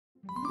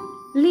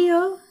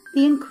Leo,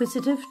 the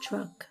inquisitive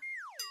truck.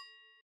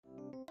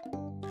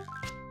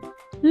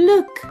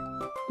 Look,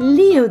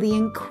 Leo, the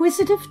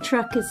inquisitive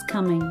truck is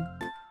coming.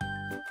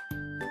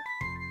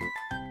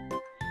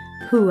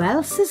 Who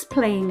else is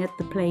playing at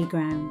the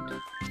playground?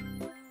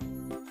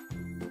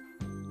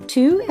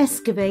 Two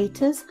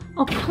excavators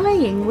are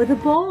playing with a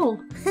ball.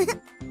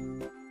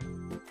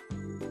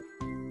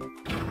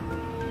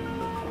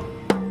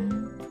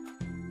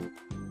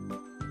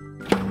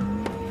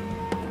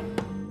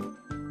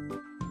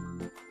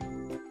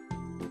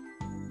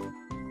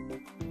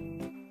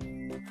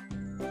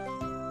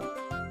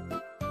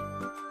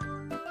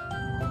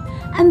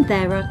 And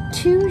there are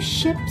two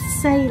ships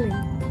sailing.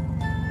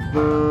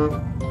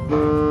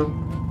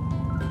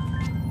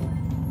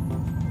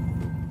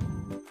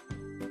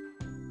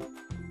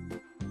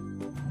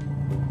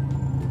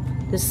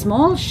 The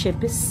small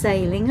ship is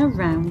sailing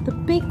around the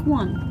big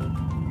one.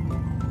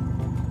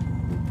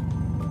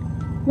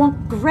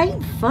 What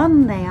great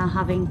fun they are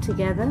having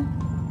together.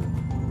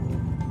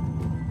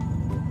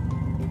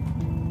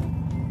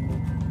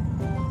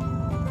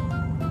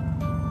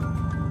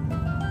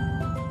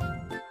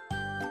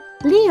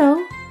 Leo,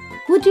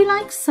 would you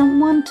like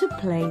someone to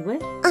play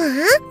with?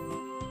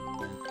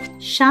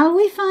 Shall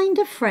we find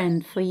a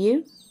friend for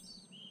you?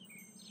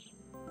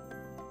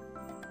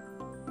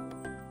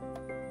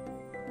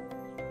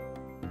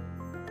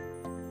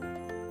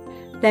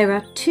 There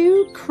are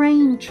two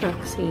crane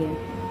trucks here.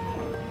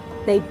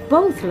 They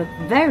both look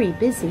very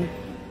busy.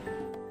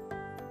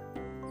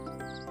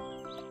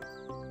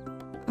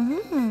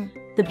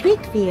 The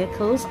big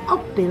vehicles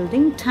are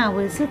building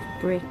towers of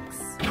bricks.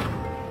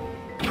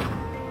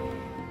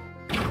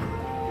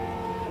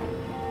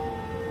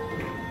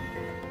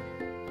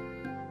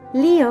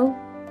 Leo,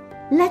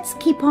 let's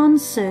keep on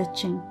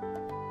searching.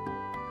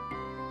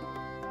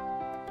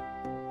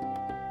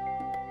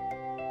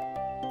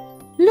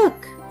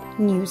 Look,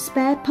 new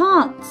spare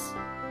parts.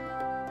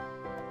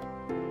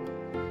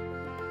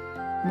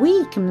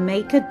 We can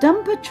make a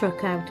dumper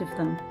truck out of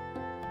them.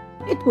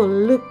 It will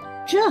look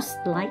just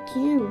like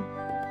you.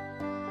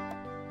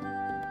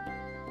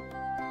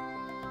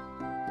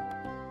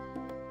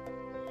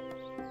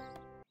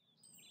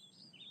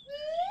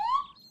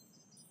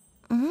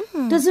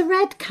 Does a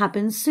red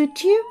cabin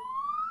suit you?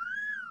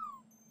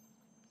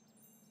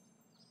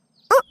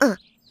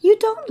 You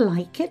don't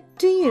like it,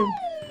 do you?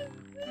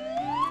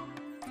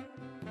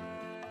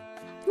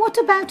 What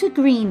about a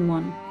green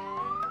one?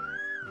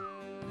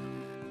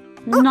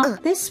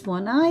 Not this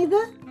one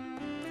either?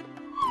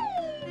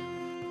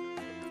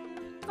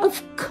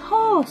 Of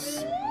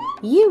course!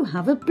 You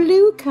have a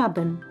blue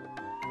cabin.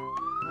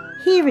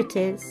 Here it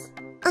is.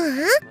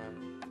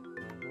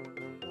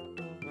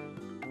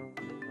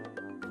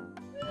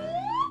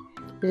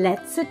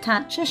 Let's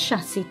attach a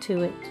chassis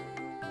to it.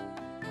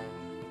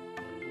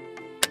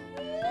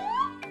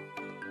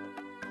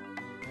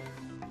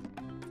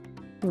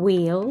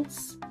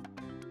 Wheels.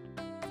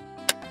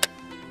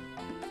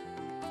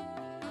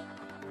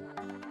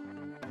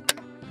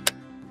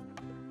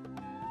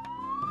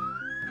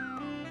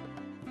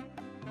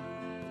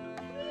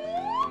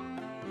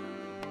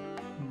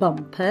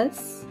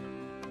 Bumpers.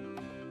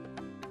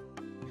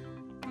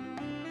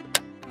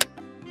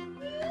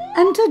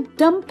 And a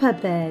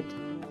dumper bed.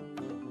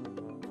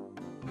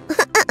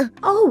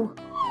 Oh,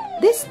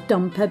 this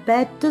dumper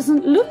bed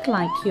doesn't look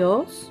like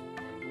yours.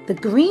 The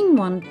green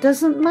one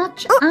doesn't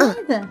match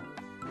either.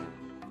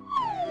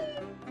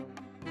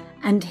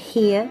 And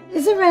here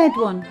is a red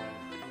one.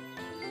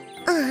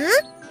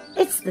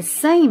 It's the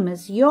same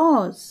as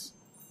yours.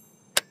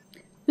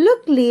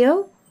 Look,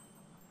 Leo,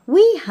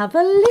 we have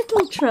a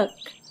little truck.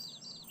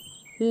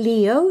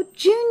 Leo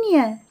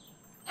Jr.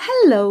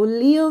 Hello,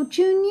 Leo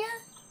Jr.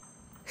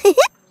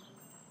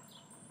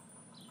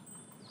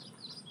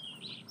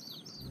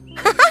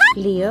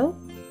 Leo,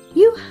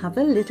 you have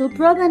a little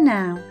brother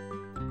now.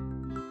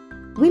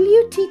 Will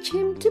you teach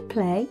him to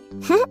play?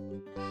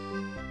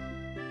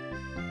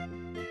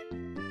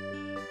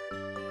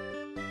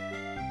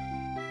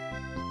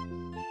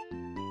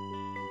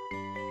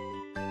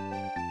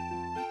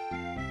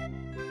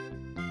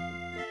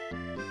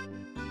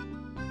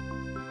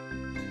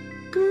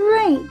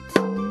 Great!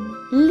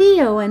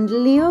 Leo and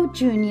Leo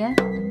Jr.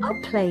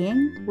 are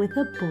playing with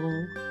a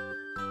ball.